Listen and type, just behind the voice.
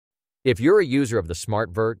If you're a user of the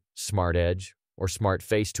SmartVert, SmartEdge, or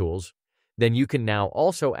SmartFace tools, then you can now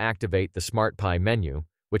also activate the Smart Pie menu,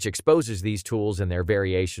 which exposes these tools and their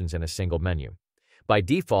variations in a single menu. By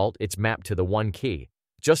default, it's mapped to the one key,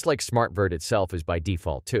 just like SmartVert itself is by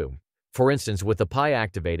default too. For instance, with the Pie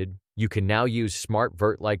activated, you can now use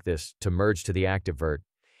SmartVert like this to merge to the active vert,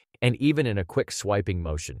 and even in a quick swiping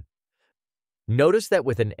motion. Notice that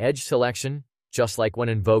with an edge selection, just like when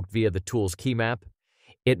invoked via the tool's key map,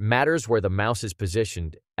 it matters where the mouse is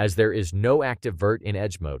positioned as there is no active vert in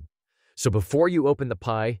edge mode. So before you open the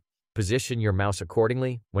Pie, position your mouse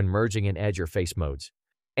accordingly when merging in edge or face modes.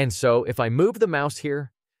 And so if I move the mouse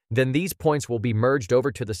here, then these points will be merged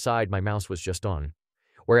over to the side my mouse was just on.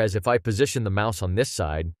 Whereas if I position the mouse on this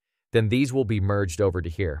side, then these will be merged over to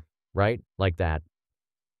here, right? Like that.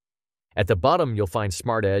 At the bottom, you'll find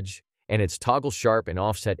Smart Edge and its toggle sharp and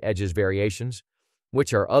offset edges variations,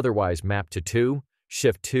 which are otherwise mapped to 2,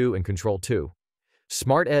 Shift 2, and Control 2.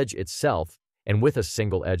 Smart Edge itself, and with a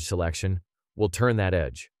single edge selection, will turn that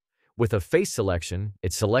edge. With a face selection,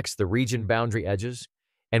 it selects the region boundary edges,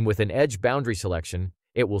 and with an edge boundary selection,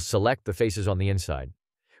 it will select the faces on the inside.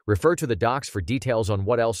 Refer to the docs for details on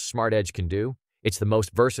what else Smart Edge can do. It's the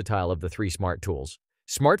most versatile of the 3 smart tools.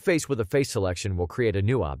 Smart Face with a face selection will create a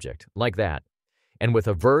new object, like that, and with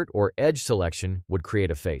a vert or edge selection would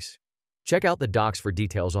create a face. Check out the docs for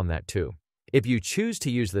details on that too. If you choose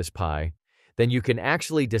to use this Pie, then you can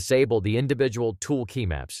actually disable the individual tool key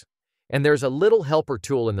maps, and there's a little helper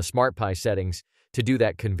tool in the Smart Pie settings to do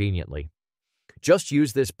that conveniently. Just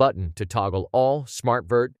use this button to toggle all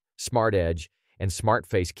SmartVert, Smart Edge, and Smart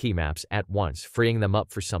Face key maps at once, freeing them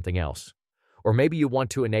up for something else. Or maybe you want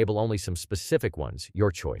to enable only some specific ones,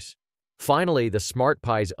 your choice. Finally, the Smart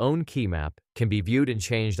Pie's own key map can be viewed and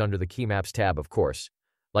changed under the Key Maps tab, of course,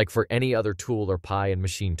 like for any other tool or Pie and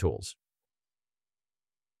Machine tools.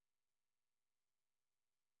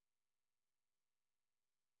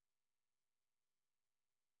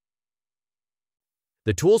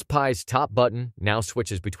 The Tools Pie's top button now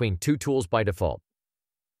switches between 2 tools by default: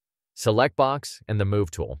 Select Box and the Move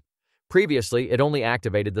tool. Previously, it only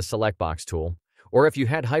activated the Select Box tool, or if you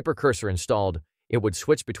had Hypercursor installed, it would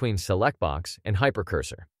switch between Select Box and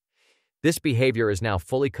Hypercursor. This behavior is now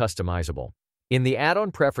fully customizable. In the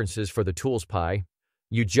add-on preferences for the Tools Pie,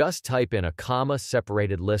 you just type in a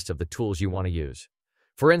comma-separated list of the tools you want to use.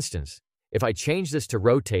 For instance, if I change this to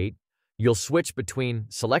Rotate, you'll switch between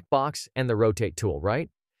Select Box and the Rotate tool, right?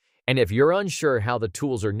 And if you're unsure how the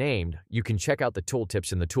tools are named, you can check out the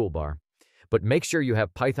tooltips in the toolbar. But make sure you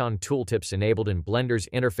have Python tooltips enabled in Blender's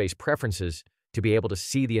interface preferences to be able to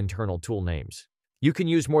see the internal tool names. You can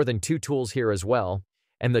use more than 2 tools here as well,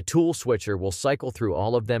 and the tool switcher will cycle through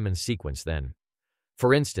all of them in sequence then.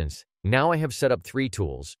 For instance, now I have set up 3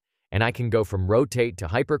 tools, and I can go from Rotate to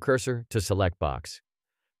Hypercursor to Select Box.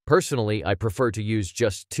 Personally, I prefer to use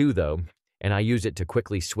just 2 though, and I use it to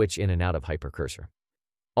quickly switch in and out of Hypercursor.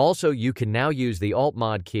 Also, you can now use the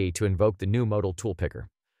Alt-Mod key to invoke the new modal tool picker,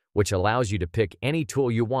 which allows you to pick any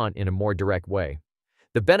tool you want in a more direct way.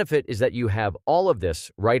 The benefit is that you have all of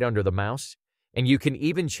this right under the mouse, and you can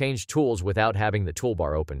even change tools without having the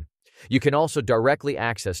toolbar open. You can also directly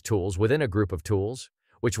access tools within a group of tools,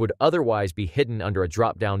 which would otherwise be hidden under a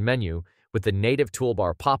drop-down menu with the native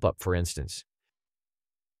toolbar pop-up, for instance.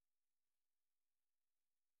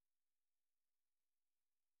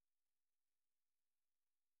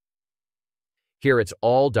 Here it's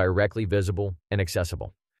all directly visible and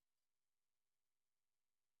accessible.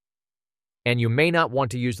 And you may not want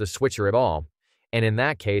to use the switcher at all, and in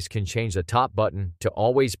that case can change the top button to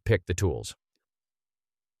always pick the tools.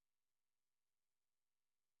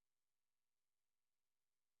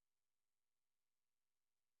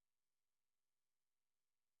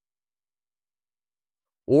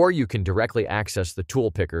 Or you can directly access the tool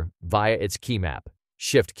picker via its key map,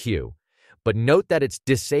 Shift Q, but note that it's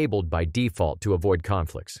disabled by default to avoid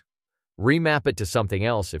conflicts. Remap it to something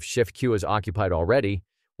else if Shift Q is occupied already,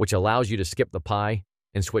 which allows you to skip the Pie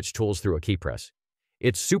and switch tools through a key press.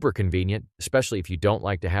 It's super convenient, especially if you don't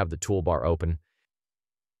like to have the toolbar open.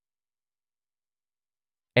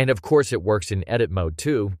 And of course it works in edit mode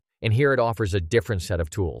too, and here it offers a different set of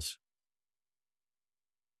tools.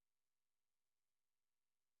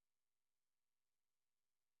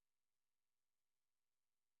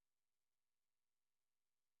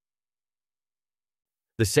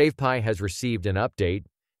 The Save Pie has received an update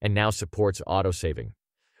and now supports autosaving.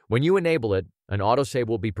 When you enable it, an autosave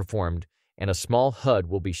will be performed and a small HUD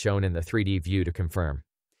will be shown in the 3D view to confirm.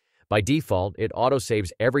 By default, it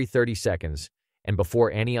autosaves every 30 seconds and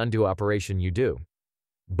before any undo operation you do.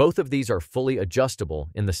 Both of these are fully adjustable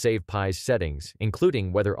in the Save Pie's settings,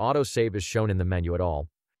 including whether autosave is shown in the menu at all.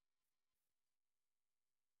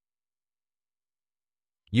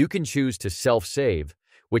 You can choose to self-save,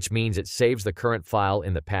 which means it saves the current file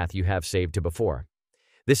in the path you have saved to before.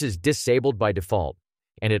 This is disabled by default,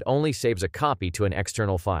 and it only saves a copy to an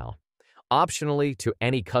external file, optionally to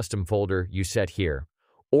any custom folder you set here,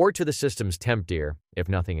 or to the system's temp dir if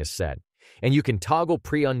nothing is set. And you can toggle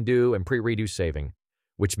pre-undo and pre-redo saving,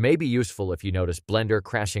 which may be useful if you notice Blender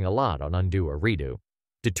crashing a lot on undo or redo.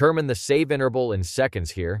 Determine the save interval in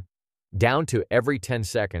seconds here, down to every 10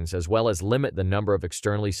 seconds, as well as limit the number of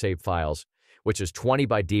externally saved files, which is 20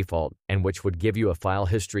 by default, and which would give you a file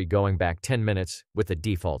history going back 10 minutes with the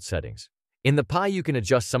default settings. In the Pie, you can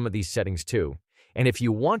adjust some of these settings too, and if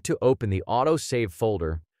you want to open the auto-save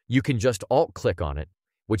folder, you can just Alt-click on it,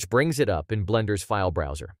 which brings it up in Blender's file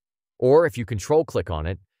browser. Or if you Control-click on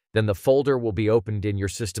it, then the folder will be opened in your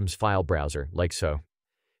system's file browser, like so.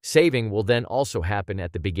 Saving will then also happen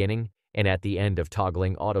at the beginning and at the end of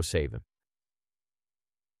toggling autosave.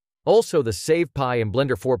 Also, the Save Pie in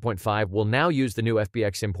Blender 4.5 will now use the new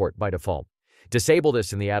FBX import by default. Disable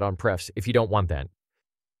this in the add-on prefs if you don't want that.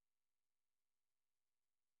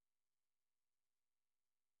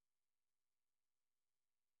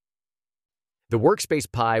 The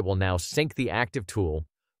Workspace Pie will now sync the active tool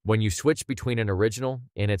when you switch between an original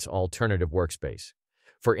and its alternative workspace.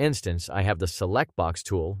 For instance, I have the Select Box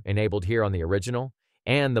tool enabled here on the original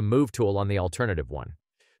and the Move tool on the alternative one.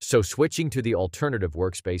 So switching to the alternative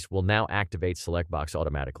workspace will now activate Select Box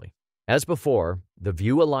automatically. As before, the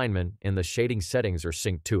view alignment and the shading settings are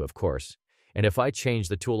synced too, of course. And if I change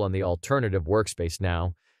the tool on the alternative workspace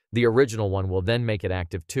now, the original one will then make it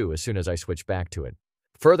active too as soon as I switch back to it.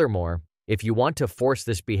 Furthermore, if you want to force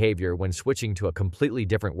this behavior when switching to a completely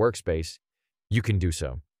different workspace, you can do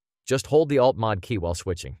so. Just hold the Alt-Mod key while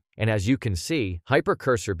switching. And as you can see,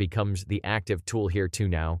 Hypercursor becomes the active tool here too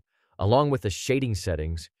now, along with the shading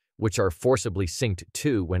settings, which are forcibly synced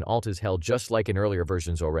too when Alt is held just like in earlier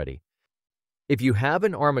versions already. If you have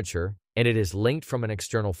an armature and it is linked from an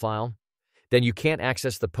external file, then you can't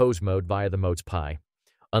access the pose mode via the Mode's Pie,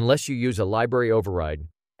 unless you use a library override,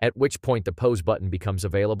 at which point the pose button becomes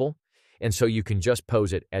available, and so you can just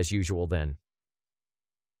pose it as usual then.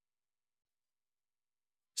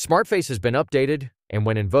 Smart Face has been updated, and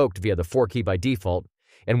when invoked via the 4 key by default,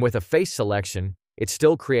 and with a face selection, it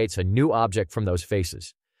still creates a new object from those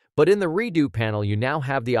faces. But in the Redo panel, you now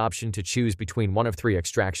have the option to choose between one of 3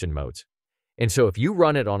 extraction modes. And so if you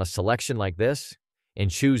run it on a selection like this,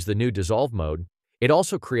 and choose the new Dissolve mode, it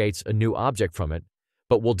also creates a new object from it,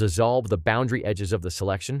 but will dissolve the boundary edges of the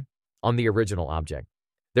selection on the original object.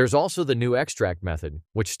 There's also the new Extract method,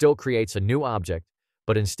 which still creates a new object,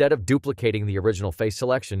 but instead of duplicating the original face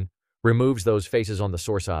selection, removes those faces on the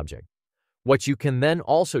source object. What you can then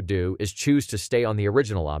also do is choose to stay on the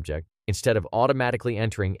original object instead of automatically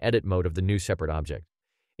entering edit mode of the new separate object.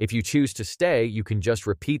 If you choose to stay, you can just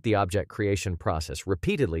repeat the object creation process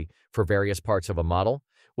repeatedly for various parts of a model,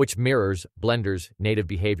 which mirrors Blender's native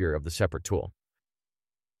behavior of the separate tool.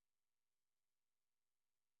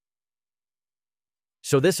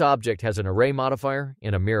 So this object has an array modifier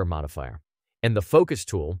and a mirror modifier. And the Focus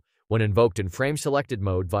tool, when invoked in frame selected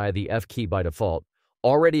mode via the F key by default,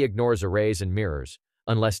 already ignores arrays and mirrors,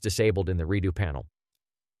 unless disabled in the Redo panel.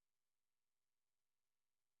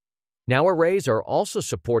 Now arrays are also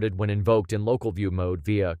supported when invoked in local view mode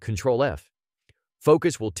via Ctrl-F.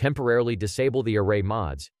 Focus will temporarily disable the array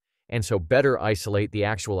mods, and so better isolate the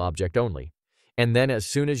actual object only. And then as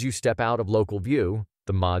soon as you step out of local view,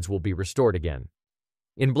 the mods will be restored again.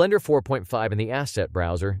 In Blender 4.5 in the Asset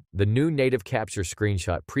Browser, the new Native Capture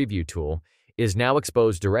Screenshot Preview tool is now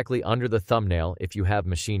exposed directly under the thumbnail if you have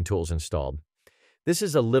MACHIN3tools installed. This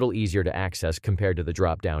is a little easier to access compared to the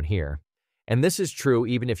drop-down here, and this is true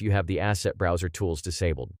even if you have the Asset Browser tools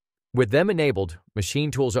disabled. With them enabled,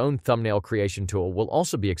 MACHIN3tools' own thumbnail creation tool will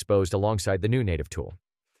also be exposed alongside the new native tool.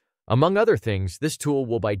 Among other things, this tool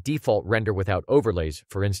will by default render without overlays,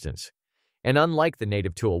 for instance, and unlike the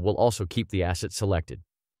native tool, will also keep the asset selected.